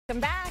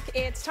Welcome back.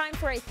 It's time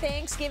for a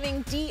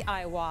Thanksgiving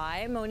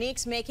DIY.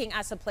 Monique's making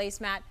us a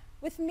placemat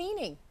with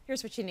meaning.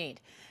 Here's what you need: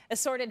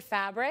 assorted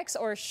fabrics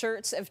or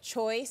shirts of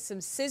choice,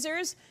 some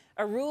scissors,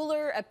 a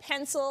ruler, a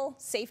pencil,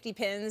 safety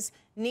pins,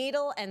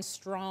 needle and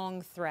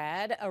strong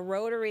thread, a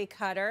rotary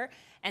cutter,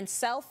 and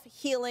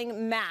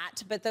self-healing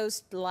mat, but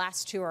those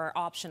last two are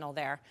optional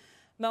there.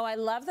 Mo, I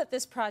love that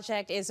this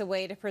project is a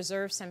way to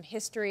preserve some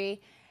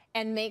history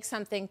and make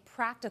something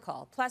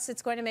practical. Plus,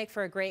 it's going to make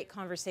for a great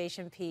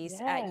conversation piece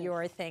at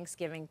your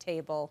Thanksgiving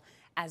table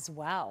as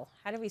well.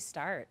 How do we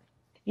start?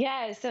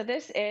 Yeah, so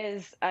this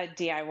is a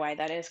DIY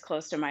that is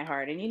close to my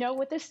heart. And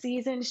with the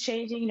seasons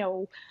changing,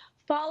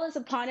 fall is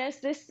upon us.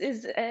 This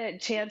is a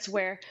chance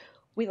where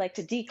we like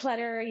to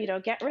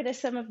declutter, get rid of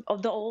some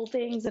of the old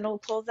things and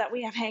old clothes that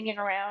we have hanging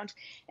around.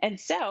 And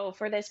so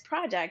for this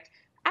project,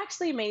 I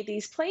actually made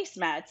these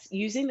placemats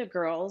using the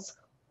girls'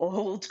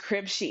 old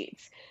crib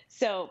sheets.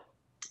 So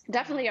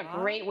definitely a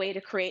Aw. great way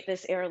to create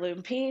this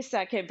heirloom piece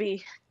that can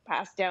be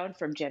passed down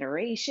from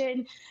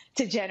generation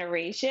to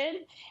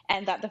generation,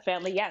 and that the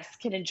family, yes,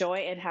 can enjoy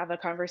and have a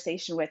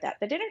conversation with at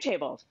the dinner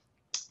table.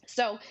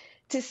 So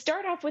to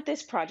start off with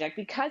this project,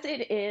 because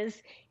it is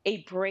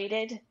a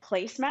braided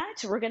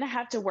placemat, we're going to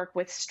have to work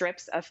with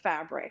strips of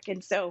fabric.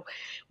 And so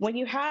when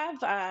you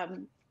have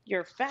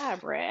your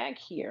fabric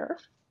here,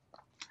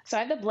 so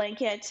I have the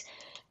blanket,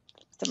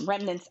 some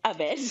remnants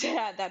of it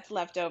that's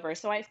left over.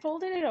 So I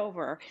folded it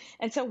over.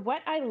 And so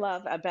what I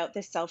love about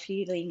this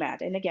self-healing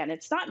mat, and again,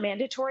 it's not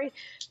mandatory,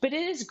 but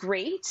it is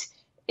great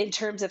in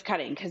terms of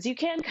cutting, because you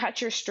can cut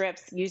your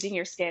strips using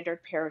your standard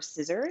pair of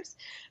scissors.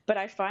 But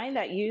I find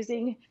that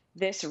using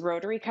this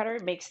rotary cutter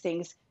makes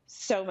things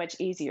so much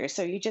easier.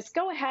 So you just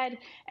go ahead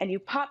and you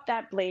pop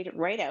that blade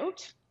right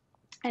out,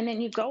 and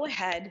then you go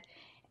ahead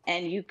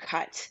and you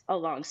cut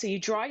along. So you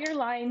draw your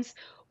lines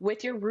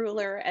with your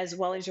ruler as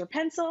well as your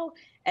pencil,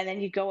 and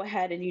then you go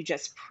ahead and you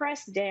just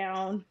press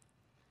down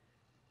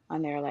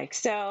on there like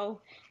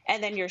so.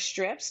 And then your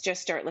strips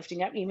just start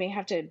lifting up. You may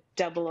have to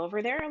double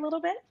over there a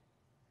little bit,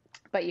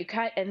 but you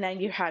cut and then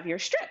you have your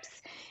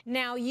strips.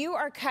 Now you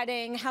are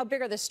cutting, how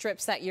big are the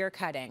strips that you're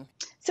cutting?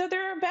 So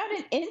they're about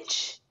an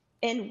inch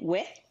in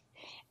width.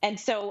 And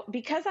so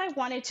because I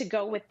wanted to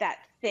go with that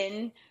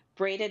thin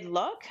braided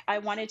look, I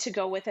wanted to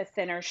go with a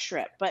thinner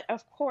strip. But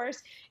of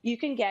course, you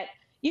can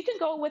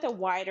go with a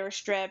wider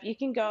strip. You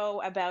can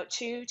go about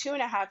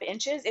 2.5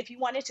 inches if you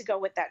wanted to go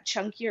with that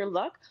chunkier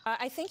look.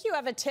 I think you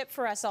have a tip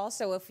for us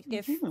also if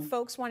Mhm.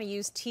 folks want to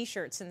use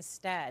t-shirts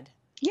instead.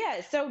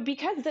 Yeah, so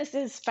because this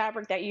is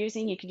fabric that you're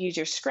using, you could use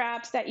your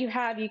scraps that you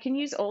have. You can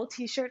use old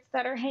t-shirts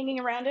that are hanging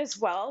around as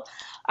well.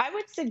 I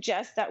would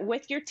suggest that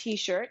with your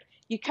t-shirt,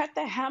 you cut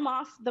the hem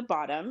off the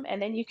bottom,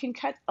 and then you can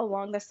cut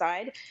along the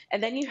side,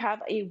 and then you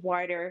have a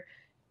wider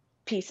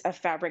piece of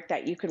fabric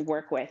that you can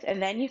work with.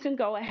 And then you can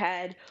go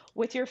ahead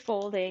with your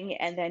folding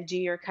and then do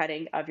your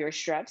cutting of your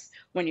strips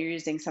when you're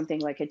using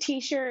something like a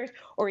t-shirt,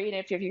 or even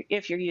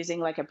if you're using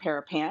like a pair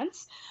of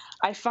pants.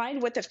 I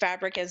find with the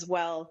fabric as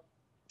well,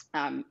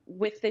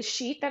 with the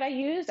sheet that I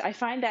used, I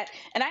find that,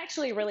 and I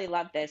actually really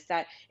love this,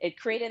 that it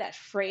created that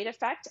frayed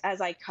effect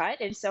as I cut.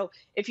 And so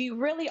if you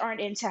really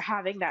aren't into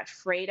having that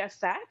frayed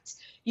effect,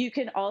 you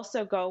can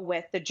also go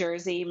with the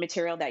jersey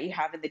material that you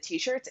have in the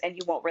t-shirts, and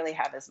you won't really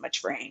have as much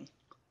fraying.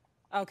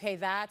 Okay,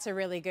 that's a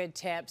really good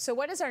tip. So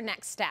what is our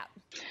next step?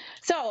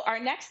 So our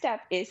next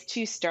step is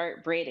to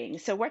start braiding.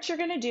 So what you're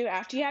going to do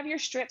after you have your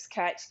strips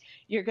cut,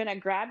 you're going to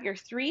grab your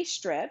 3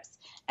 strips.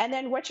 And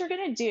then what you're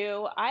going to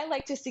do, I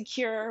like to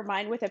secure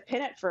mine with a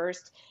pin at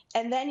first,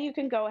 and then you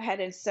can go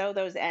ahead and sew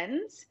those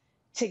ends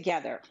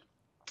together.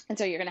 And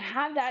so you're going to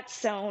have that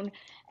sewn.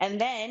 And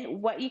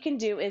then what you can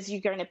do is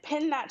you're going to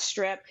pin that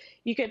strip.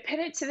 You could pin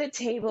it to the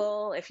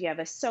table if you have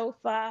a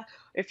sofa,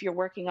 if you're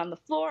working on the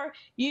floor.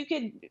 You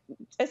could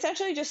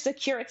essentially just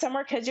secure it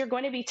somewhere, because you're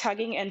going to be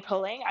tugging and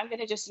pulling. I'm going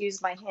to just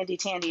use my handy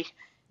dandy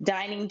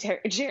dining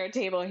chair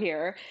table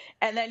here.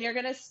 And then you're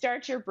going to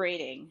start your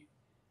braiding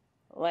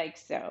like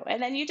so.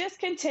 And then you just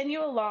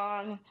continue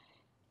along.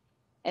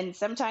 And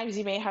sometimes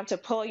you may have to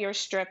pull your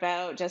strip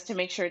out just to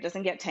make sure it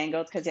doesn't get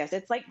tangled, because yes,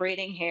 it's like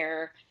braiding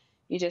hair.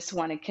 You just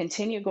want to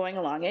continue going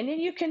along, and then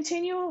you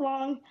continue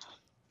along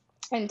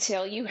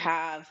until you're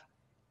at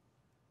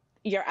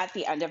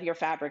the end of your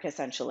fabric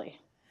essentially.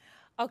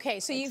 Okay,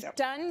 so Like you've so.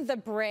 done the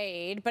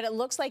braid, but it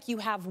looks like you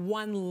have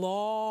one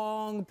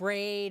long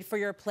braid for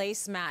your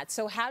placemat.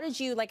 So how do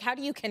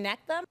you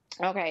connect them?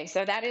 Okay,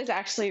 so that is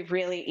actually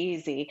really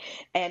easy,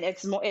 and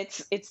it's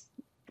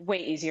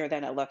way easier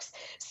than it looks.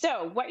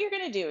 So what you're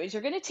going to do is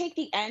you're going to take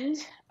the end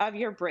of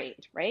your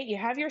braid, right? You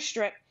have your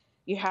strip,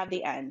 you have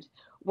the end.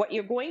 What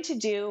you're going to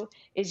do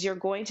is you're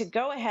going to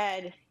go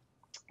ahead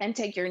and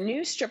take your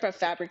new strip of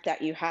fabric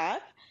that you have,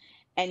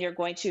 and you're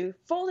going to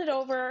fold it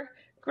over,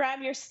 grab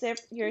your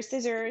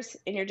scissors,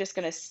 and you're just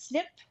going to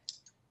snip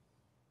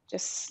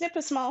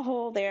a small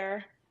hole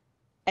there,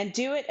 and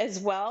do it as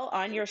well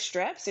on your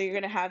strip. So you're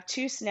going to have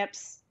 2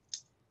 snips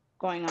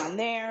going on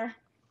there.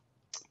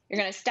 You're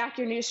going to stack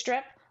your new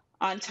strip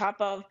on top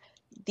of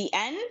the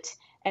end,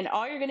 and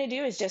all you're going to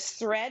do is just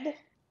thread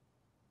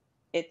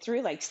it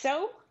through like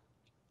so,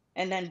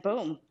 and then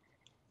boom,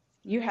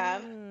 you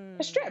have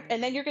a strip.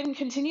 And then you're going to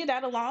continue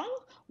that along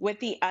with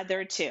the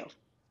other two,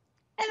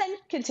 and then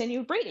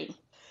continue braiding.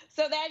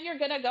 So then you're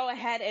going to go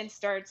ahead and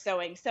start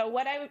sewing. So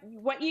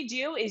what you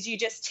do is you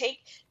just take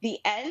the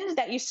end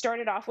that you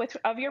started off with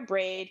of your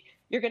braid,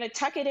 you're going to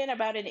tuck it in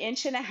about 1.5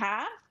 inches.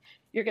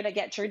 You're going to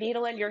get your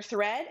needle and your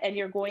thread, and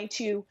you're going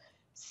to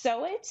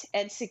sew it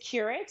and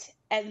secure it.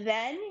 And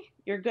then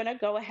you're going to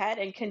go ahead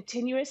and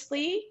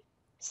continuously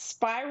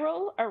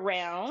spiral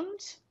around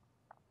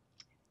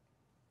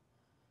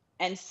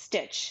and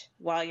stitch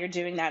while you're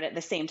doing that at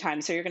the same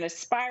time. So you're going to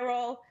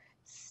spiral,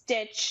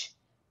 stitch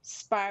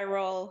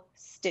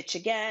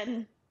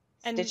again,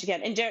 stitch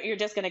again. And you're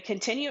just going to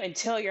continue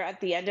until you're at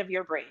the end of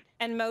your braid.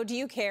 And Mo, do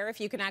you care if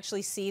you can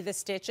actually see the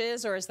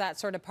stitches, or is that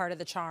sort of part of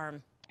the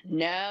charm?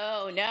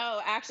 No,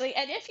 actually.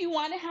 And if you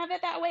want to have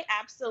it that way,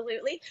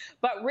 absolutely.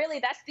 But really,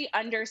 that's the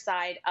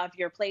underside of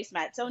your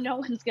placemat. So no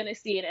one's going to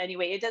see it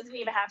anyway. It doesn't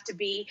even have to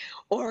be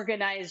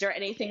organized or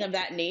anything of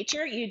that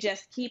nature. You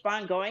just keep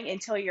on going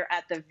until you're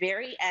at the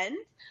very end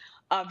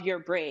of your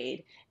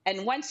braid.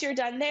 And once you're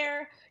done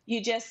there,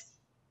 you just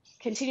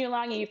continue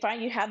along and you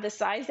find you have the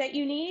size that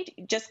you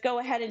need. Just go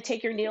ahead and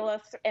take your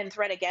needle and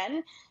thread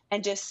again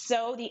and just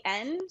sew the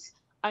end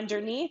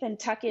underneath and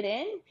tuck it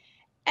in.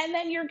 And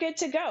then you're good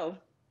to go.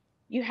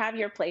 You have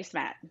your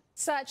placemat.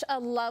 Such a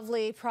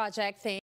lovely project. Thank